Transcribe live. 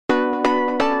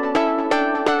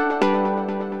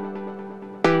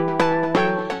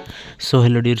So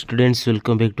hello dear students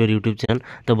welcome back to YouTube channel.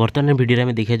 तो बर्तमान video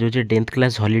में देखा जाऊँ 10th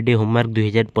class holiday homework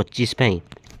 2025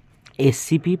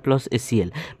 SCP plus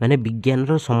ACL माने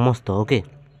विज्ञान समस्त ओके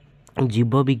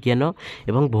जीव विज्ञान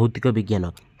एवं भौतिक विज्ञान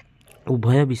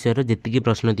उभय विषय जी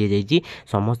प्रश्न दी जाइए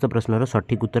समस्त प्रश्नर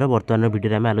सठिक उत्तर बर्तमान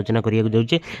वीडियो में आलोचना करने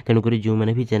जाऊे। तेणुक जो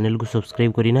मैंने भी चैनल को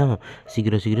सब्सक्राइब करना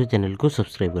शीघ्र शीघ्र चैनल को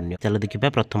सब्सक्राइब करनी। चलो देखिए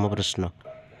प्रथम प्रश्न।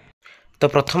 तो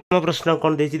प्रथम प्रश्न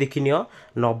कौन देखी देखिनियो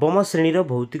नवम श्रेणी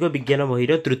भौतिक विज्ञान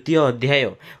बहिर तृतीय अध्याय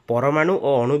परमाणु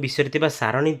और अणु विषय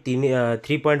सारणी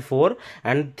 3.4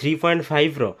 एंड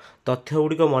 3.5 तथ्य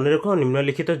गुड़िक मन रख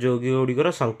निम्नलिखित यौगिक गुड़िकर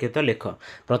संकेत लेख।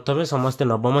 प्रथम समस्ते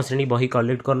नवम श्रेणी बही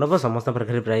कलेक्ट करनब समस्त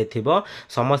पाखे प्राय थी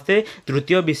समस्ते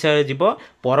तृतीय विषय जीव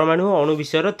परमाणु और अणु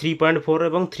विषय 3.4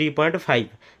 और 3.5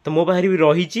 तो मो पाखे भी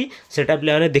रही सेटा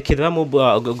पे देखीदे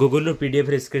गूगल पीडीएफ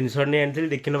स्क्रीनशॉट नहीं आनी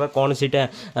देखी ना कौन से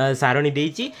सारणी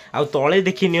देती आ तले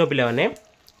देखी नियो पे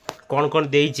कौन कौन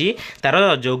देती तार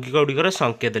यौगिक गुड़िकर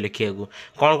संकेत लिखा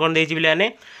कौन कौन देती पे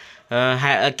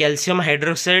calcium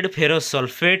hydroxide ferrous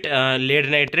sulphate lead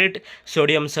nitrate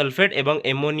sodium sulphate एवं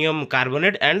ammonium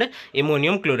carbonate and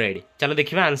ammonium chloride. चलो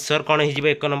देखिए आंसर कौन हो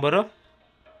एक नंबर।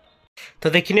 तो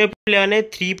देखने पे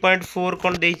 3.4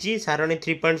 कौन देती सारणी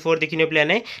 3.4 देखने पे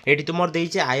ये तुम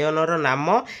देती आयनर नाम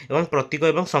एवं प्रतीक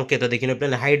एवं संकेत देखने पे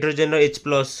hydrogen H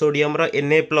plus sodium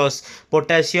Na plus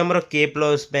potassium K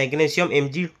plus magnesium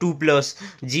Mg2 plus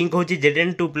zinc हूँ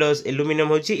Zn2 प्लस एल्युमिनियम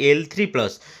हूँ Al3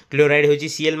 प्लस क्लोराइड हूँ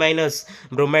Cl माइनस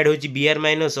ब्रोमाइड हूँ Br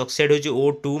माइनस ऑक्साइड हूँ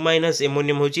O2 माइनस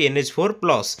एमोनियम हूँ NH4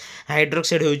 प्लस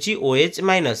हाइड्रोक्साइड हूँ OH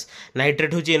minus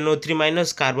nitrate हूँ NO3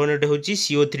 minus carbonate हूँ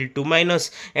CO3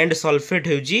 minus and sulphate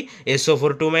हूँ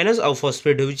SO4 2 माइनस और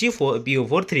फॉस्फेट हूँ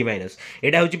PO4 3 माइनस।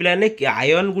 यहाँ हूँ पे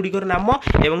आयन गुड़िकर नाम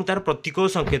एवं तार प्रतीक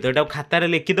संकेत यहाँ खातार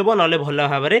लिखिदेव ना भल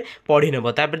भाव में पढ़ी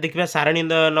नेब। देखिए सारणी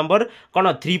नंबर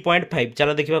कौन 3.5।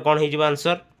 चलो देखिए कौन हो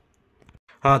आंसर।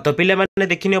 हाँ तो पे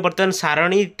देखनी बर्तमान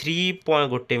सारणी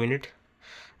 3 मिनिट।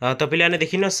 तो पे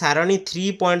देखिन सारणी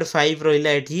 3.5 रहा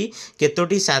ये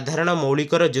केतोटी साधारण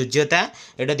मौलिकर योज्यता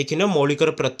यहाँ देखिन मौलिकर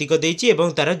प्रतीक देती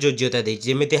तार योज्यता देती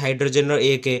जमी हाइड्रोजन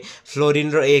 1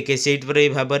 फ्लोरीन 1 से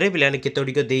भाव में पे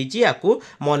केतोटिक देती आपको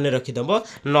मन रखिदेव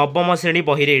नवम श्रेणी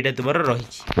बही यहाँ तुम रही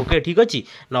ओके ठीक अच्छे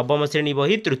नवम श्रेणी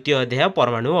बही तृतीय अध्याय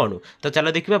परमाणु अणु। तो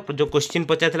चलो देखा जो क्वेश्चन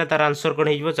पचार तार आंसर कौन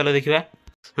हो चलो देखा।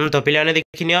 तो पे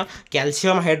देखनी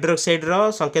कैल्शियम हाइड्रोक्साइड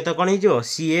संकेत कौन हो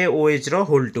CaOH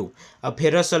रो2 और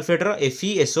फेरस सल्फेट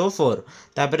FeSO4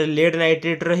 तापर लेड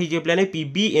नाइट्रेट पे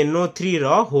PbNO3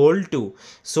 रो2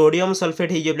 सोडियम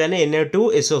सल्फेट हो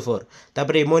Na2SO4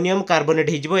 तापर एमोनियम कार्बोनेट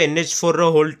हो NH4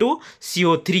 रो2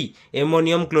 CO3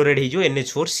 एमोनियम क्लोराइड हो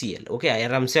NH4Cl ओके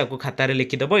आराम से आपको खातार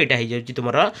लिखिदेव यहाँ हो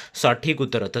तुम सठिक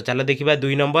उत्तर। तो चलो देखा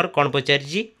 2 नंबर कौन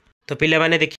पचारि। तो पे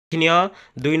देखनी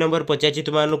 2 नंबर पचार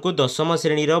तुमको दशम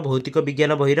श्रेणी भौतिक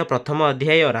विज्ञान बहिर प्रथम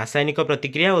अध्याय रासायनिक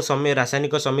प्रतिक्रिया और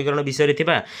रासायनिक समीकरण विषय थी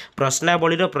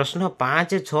प्रश्नावलीर प्रश्न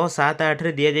 5, 6, 7, 8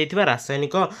 दि जाइए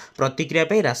रासायनिक प्रतिक्रिया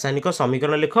रासायनिक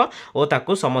समीकरण लिख और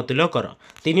ताको समतुल्य कर।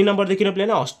 3 नंबर देखने पे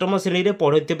अष्टम श्रेणी में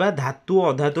पढ़ुवा धातु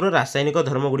अधातुर रासायनिक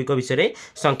धर्म गुड़िक विषय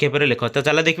संक्षेप में लिख। तो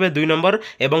चलो देखिए 2 नंबर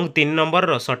और 3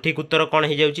 नंबर सठिक उत्तर कौन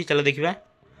हो जाए। चलो देखा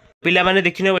पे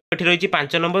देखने ये रही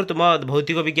 5 नंबर तुम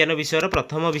भौतिक विज्ञान विषय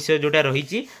प्रथम विषय जोटा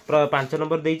रही 5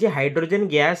 नंबर देती हाइड्रोजन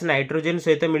गैस नाइट्रोजन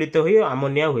सहित मिलित हो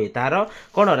आमोनिया हुए तार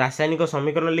कौन रासायनिक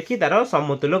समीकरण लिखि तार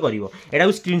समतुल्य कर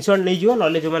यहाँ स्क्रीनशॉट नहीं जो ना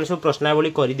जो सब प्रश्नावली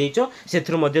करदेच से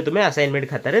तुम्हें असाइनमेंट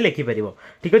खातार लिखिपर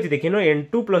ठीक अच्छे देखिन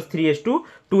N2 + 3S2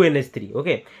 2NH3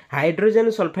 okay hydrogen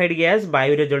sulphide gas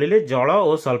वायु जलिले जल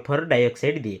और सल्फर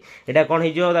डाइऑक्साइड दिए यहाँ कौन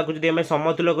हो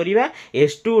समतुल्य करवा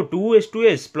S2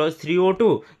 2S2S + 3O2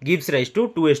 gives rise to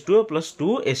 2S2 +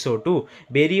 2SO2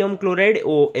 barium chloride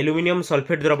और एल्युमिनियम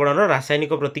सल्फेट द्रवण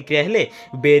रासायनिक प्रतिक्रिया हेले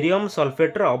बेरियम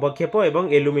सल्फेट अवक्षेप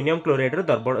और एल्युमिनियम क्लोराइड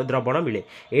द्रवण मिले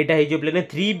यहाँ हो पे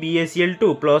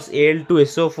 3BaCl2 +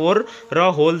 Al2SO4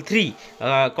 होल 3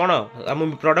 कौन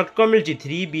आम प्रडक्ट कौन मिली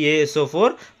 3BaSO4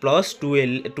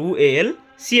 +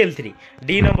 2AlCl3।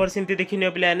 डी नंबर सेमती देखने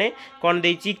पे कौन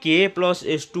देती K +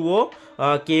 H2O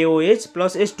KOH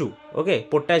 + H2 okay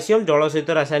potassium जल सहित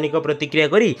रासायनिक प्रतिक्रिया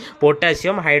करी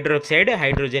पोटासियम हाइड्रोक्साइड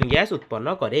हाइड्रोजन गैस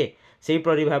उत्पन्न करे से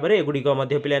भाव में एगुड़िक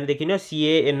पे देखिन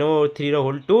CaNO3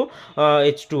 रो2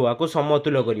 H2 आपको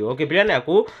समतुल्य कर ओके पे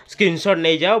आपको स्क्रीनशॉट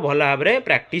नहीं जाओ भल भाव में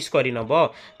प्राक्ट करनब।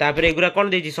 तापर एगुरा कौन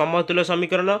देती समतुल्य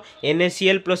समीकरण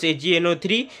NaCl +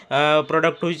 AgNO3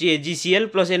 प्रोडक्ट हूँ AgCl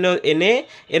 +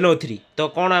 NaNO3 तो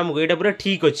कौन आमको यहाँ पूरा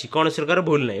ठीक अच्छी कौन सरकार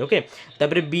भूल ना ओके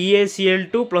तापर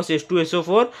BaCl2 +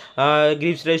 H2SO4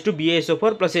 gives rise to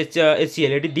BaSO4 +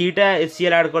 HCl ये 2टा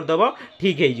HCl ऐड करदेव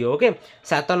ठीक है ओके।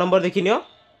 7 नंबर देखिनियो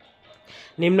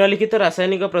निम्नलिखित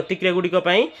रासायनिक प्रतिक्रिया गुड़िक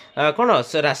कौन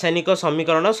रासायनिक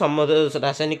समीकरण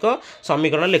रासायनिक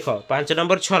समीकरण लिख 5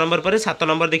 नंबर 6 नंबर पर 7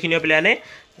 नंबर देखिए पे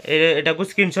एटा को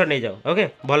स्क्रीनशॉट नहीं जाओ ओके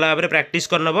भल भाव प्रैक्टिस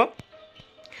करनब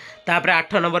तापर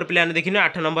 8 नंबर पे देखिए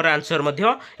 8 नंबर आंसर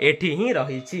एठी ही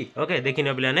रही ओके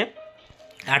देखिए पे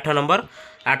 8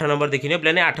 नंबर देखिए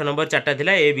पे 8 नंबर 4टा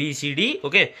थिला A B C D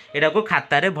okay एटा को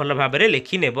खातार भल भाव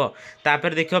लिखि नेब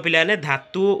तापर देख पे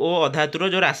धातु और अधातुर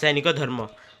जो रासायनिक धर्म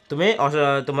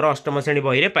तुम्हें तुम अष्टम श्रेणी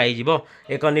बही पाइज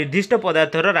एक निर्दिष्ट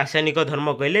पदार्थर रासायनिक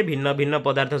धर्म कहले भिन्न भिन्न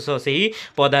पदार्थ सह से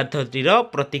पदार्थटीर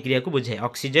प्रतिक्रिया को बुझाए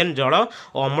ऑक्सीजन जल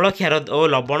अम्ल क्षार और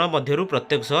लवण मध्य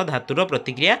प्रत्येक सह धातुर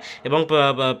प्रतिक्रिया एवं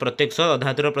प्रत्येक सह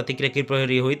अधातुर प्रतिक्रिया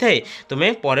किपरि होता है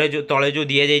तुम्हें पर जो तले जो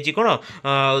दि जाइए कौन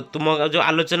तुम जो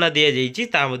आलोचना दि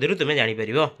जाइए तुम्हें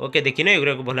जापर ओके देखिन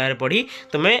एगुरा भल भाव पढ़ी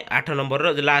तुम्हें 8 नंबर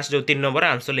लास्ट जो 3 नंबर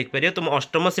आंसर लिखिपर तुम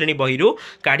अष्टम श्रेणी बही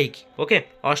काढ़ी ओके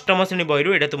अष्टम श्रेणी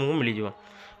बही तुमको मिल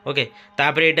जाव ओके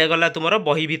तापर यहाँ गला तुम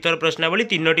बही भीतर प्रश्नावली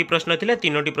 3टी प्रश्न थिला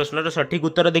 3टी प्रश्नर सठिक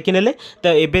उत्तर देखिने तो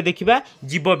एबे देखिबा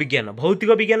जीव विज्ञान भौतिक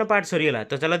विज्ञान पार्ट सरीगला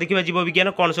तो चलो देखिबा जीव विज्ञान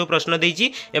कौन सब प्रश्न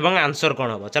देइछि एवं आंसर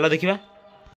कौन हम चलो देखिबा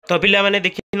तो पिला माने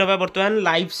देखि नबा वर्तमान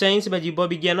लाइफ साइंस बा जीव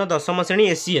विज्ञान 10म श्रेणी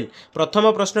एसीएल प्रथम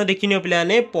प्रश्न देखिनियो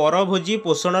पिलाने परभोजी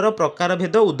पोषणर प्रकार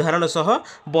भेद उदाहरण सह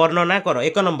वर्णना कर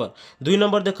 1 नंबर 2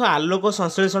 नंबर देख आलोक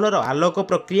संश्लेषणर आलोक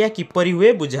प्रक्रिया किपरि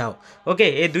हुए बुझाओ ओके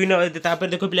ए 2 तापर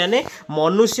देखो पिलाने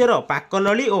मनुष्यर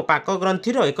पाकनली और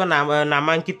पाकग्रंथीर एक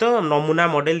नामांकित नमूना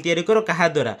मॉडल तैयारी कर कहा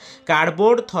द्वारा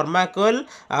कार्डबोर्ड थर्माकोल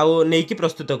आउ नेकी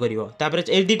प्रस्तुत करिवो तापर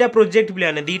ए 2टा प्रोजेक्ट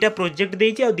पिलाने 2टा प्रोजेक्ट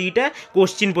देइछि आ 2टा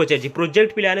क्वेश्चन पचाछि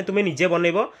प्रोजेक्ट पिलाने तुमे निजे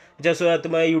बनेबो जस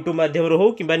तुम यूट्यूब माध्यम हो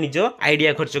कि निज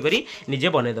आइडिया खर्च करी निजे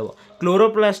बनईदेव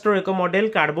क्लोरोप्लास्टर एक मॉडल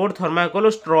कार्डबोर्ड थर्माकोल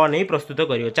स्ट्रॉ नहीं प्रस्तुत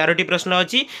कर 4टी प्रश्न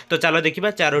अच्छी तो चलो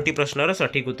देखा 4टी प्रश्नर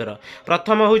सठिक उत्तर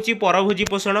प्रथम हूँ परभोजी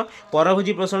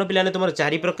पोषण पिलाने तुम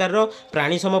 4 प्रकार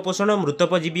प्राणी सम पोषण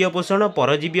मृतोपजीवीय पोषण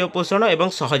परजीवीय पोषण और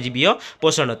सहजीवीय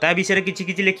पोषण ता विषय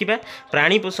किछि लिखा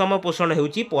प्राणी सम पोषण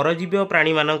होउची परजीवीय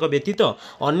प्राणी मानक व्यतीत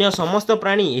अन्य समस्त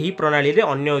प्राणी यही प्रणाली रे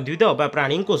अन्य उद्भिद बा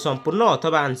प्राणी को संपूर्ण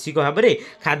अथवा आंशिक भाव में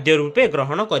खाद्य रूपे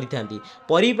ग्रहण करिथांती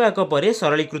परिपाक परे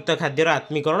सरलीकृत खाद्यर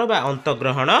आत्मीकरण बा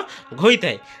अंतग्रहण होता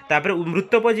है तापर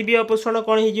मृतोपजीवीय पोषण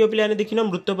कौन हो पे देखिन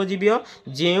मृतोपजीवीय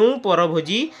जो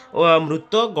परभोजी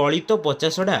मृत गलित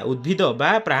पचासढ़ा उद्भिद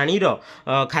बा प्राणीर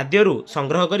खाद्य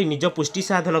संग्रह कर निज पुष्टि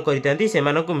साधन करते से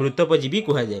मृतोपजीवी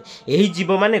कहुए यही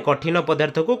जीव मैंने कठिन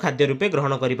पदार्थ को खाद्य रूपे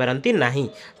ग्रहण करिपारंती नाही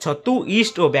छतु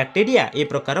ईस्ट और बैक्टेरिया ए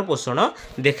प्रकार पोषण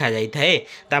देखा जाए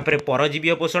तापर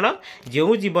परजीवीय पोषण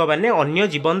जो जीव मैंने अन्य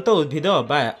जीवंत उद्भिद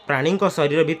बा प्राणी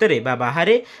शरीर भितर बा बाहर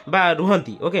बा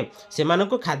रुहंती ओके से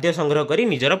खाद्य संग्रह करी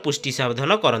निजर पुष्टि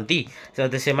साधन करती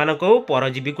से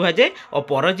परजीवी कहुए और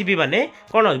परजीवी माने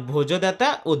कौन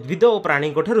भोजदाता उद्भिद और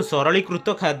प्राणी सरलीकृत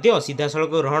खाद्य सीधासलख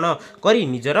ग्रहण करी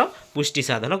निजर पुष्टि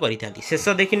साधन करिथांती शेष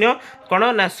देखिन कौन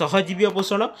ना सहजीवीय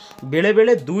पोषण बेले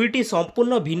बेले 2टी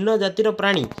संपूर्ण भिन्न जातिर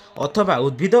प्राणी अथवा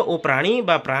उद्भिद और प्राणी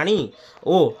बा प्राणी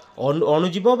ओ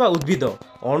अणुजीव बा उद्भिद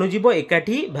अणुजीव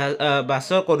एकाठी बास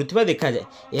करुवा देखा जाए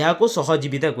यह को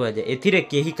सहजीविता कहुए एथिरे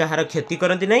केही कहार क्षति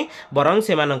करती नहीं बरं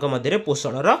से मध्य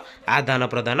पोषणर आदान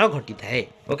प्रदान घटी थाए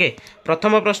ओके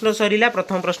प्रथम प्रश्न सरीला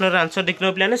प्रथम प्रश्नर आंसर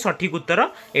देखने पे सठिक उत्तर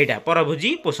एटा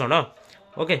परभोजी पोषण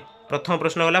ओके प्रथम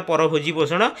प्रश्न गला परभोजी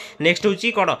पोषण नेक्स्ट हूँ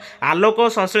कौन आलोक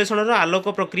संश्लेषण आलोक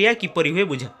प्रक्रिया किपरि हुए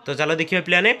बुझा तो चलो देखिए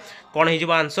पे कौन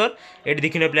हो आंसर ये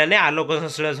देखिए पे आलोक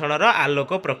संश्लेषण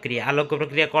आलोक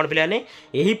प्रक्रिया कौन पे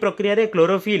यही प्रक्रिया रे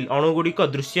क्लोरोफिल अणुगुड़िक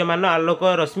दृश्यमान आलोक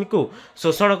रश्मि को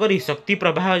शोषण कर शक्ति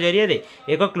प्रवाह जरिया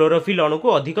एक क्लोरोफिल अणु को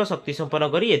अधिक शक्ति संपन्न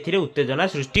कर उत्तेजना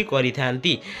सृष्टि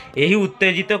करिथांती यही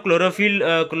उत्तेजित क्लोरोफिल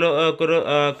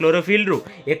रु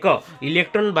एक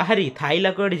इलेक्ट्रॉन बाहरी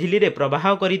थाइलाकोइड झिल्ली रे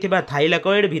प्रवाह करिथिबा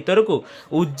थाइलाकोइड भीतर को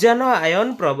उज्जान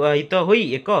आयन प्रवाहित होई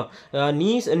एक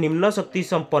निम्न शक्ति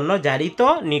संपन्न जारित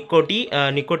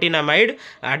nicotinamide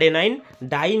आडेनाइन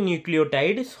die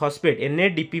nucleotide phosphate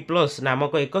NADP+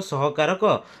 नामक एक सहकारक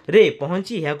रे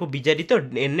पहुंची यह विजारित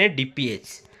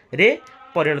NADPH रे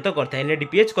परिणत करता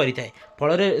NADPH करिथाए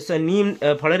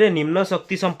फल निम्न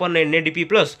शक्ति संपन्न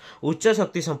NADP+ उच्च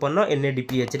शक्ति संपन्न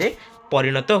NADPH रे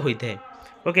परिणत होता है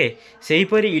ओके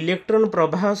सेहीपरि इलेक्ट्रॉन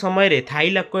प्रवाह समय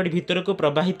थाइलाकोइड भीतर को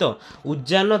प्रवाहित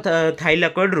उज्जान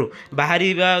थाइलाकोइड रु बाहर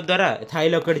द्वारा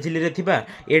थाइलाकोइड झिल्ली थिबा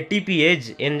ATPase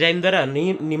एंजाइम द्वारा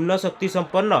निम्न शक्ति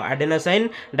संपन्न आडेनासाइन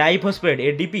डाइफॉस्फेट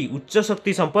ADP उच्च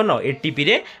शक्ति संपन्न ATP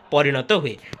रे परिणत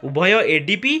हुए उभय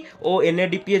ADP और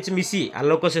NADPH मिसी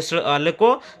आलोक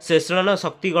शेषण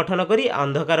शक्ति गठन करी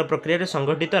अंधकार प्रक्रिया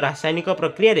संगठित रासायनिक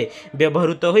प्रक्रिया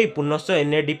व्यवहृत होई पुनश्च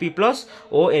NADP+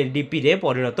 और ADP रे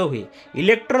परिणत हुए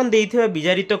इलेक्ट्रॉन देइथिबा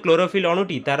विजारित क्लोरोफिल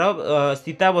अणुटी तार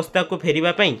स्थितावस्था को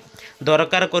फेरिबा पई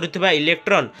दरकार करुथिबा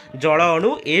इलेक्ट्रॉन जल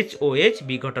अणु HOH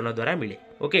विघटन द्वारा मिले।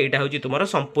 ओके, यहाँ हूँ तुम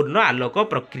संपूर्ण आलोक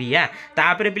प्रक्रिया।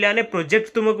 तापर पे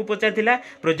प्रोजेक्ट तुमको पचार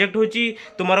प्रोजेक्ट हूँ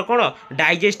तुम कौन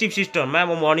डाइजेस्टिव सिस्टम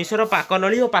मनीषर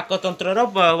पाकनली और पाकतंत्र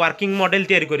वर्किंग मॉडल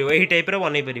तैयारी कर यही टाइप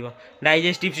बन पार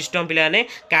डाइजेस्टिव सिस्टम पे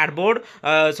कार्डबोर्ड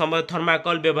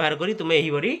थर्माकोल व्यवहार कर तुम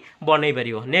यही बन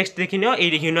पार। नेक्स्ट देखिन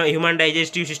ह्यूमन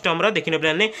डाइजेस्टिव सिस्टम देखिन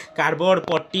पे कार्डबोर्ड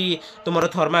पट्टी तुम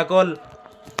थर्माकोल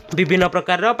विभिन्न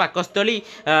प्रकार पाकस्थली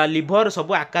लिभर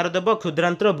सब आकार देव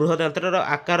क्षुद्रांत्र बृहदांत्र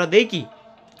आकार देकी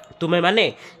तुमे माने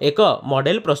एक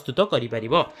मॉडल प्रस्तुत करि।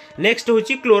 नेक्स्ट हूँ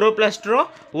क्लोरोप्लास्टर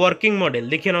वर्किंग मॉडल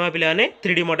देखिए ना पे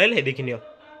 3D मॉडल है देखिनियो।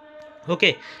 ओके,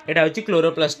 यहाँ हूँ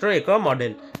क्लोरोप्लास्टर एक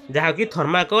मॉडल जहाँकि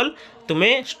थर्माकोल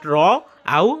तुम्हें स्ट्रॉ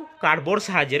आउ कार्डबोर्ड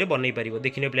साहाय्य बनई पार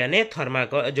देखिए पे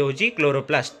थर्माकोल जो हूँ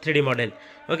क्लोरोप्लास्ट 3D मॉडल।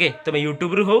 ओके, तुम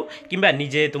यूट्यूब रू हो कि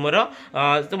निजे तुम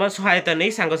तुम सहायता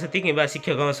नहीं सांगसाथी कि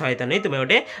शिक्षक सहायता नहीं तुम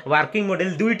गोटे वर्किंग मॉडल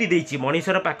दुईटी देती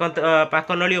मनीषर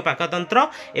पाकनली और पाकतंत्र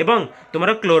एवं तुम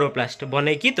क्लोरोप्लास्ट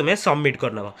बनईकी तुम्हें सबमिट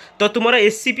करनब। तो तुम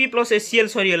SCP प्लस SCL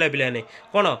सरीगला पे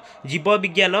कौन जीव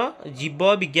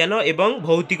विज्ञान एवं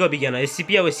भौतिक विज्ञान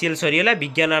SCP और SCL सरीगला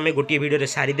विज्ञान आम गोटे भिडियो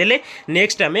सारीदेले।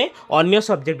 नेक्स्ट आम अन्य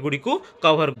सब्जेक्ट गुड़ी को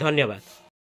कवर। धन्यवाद।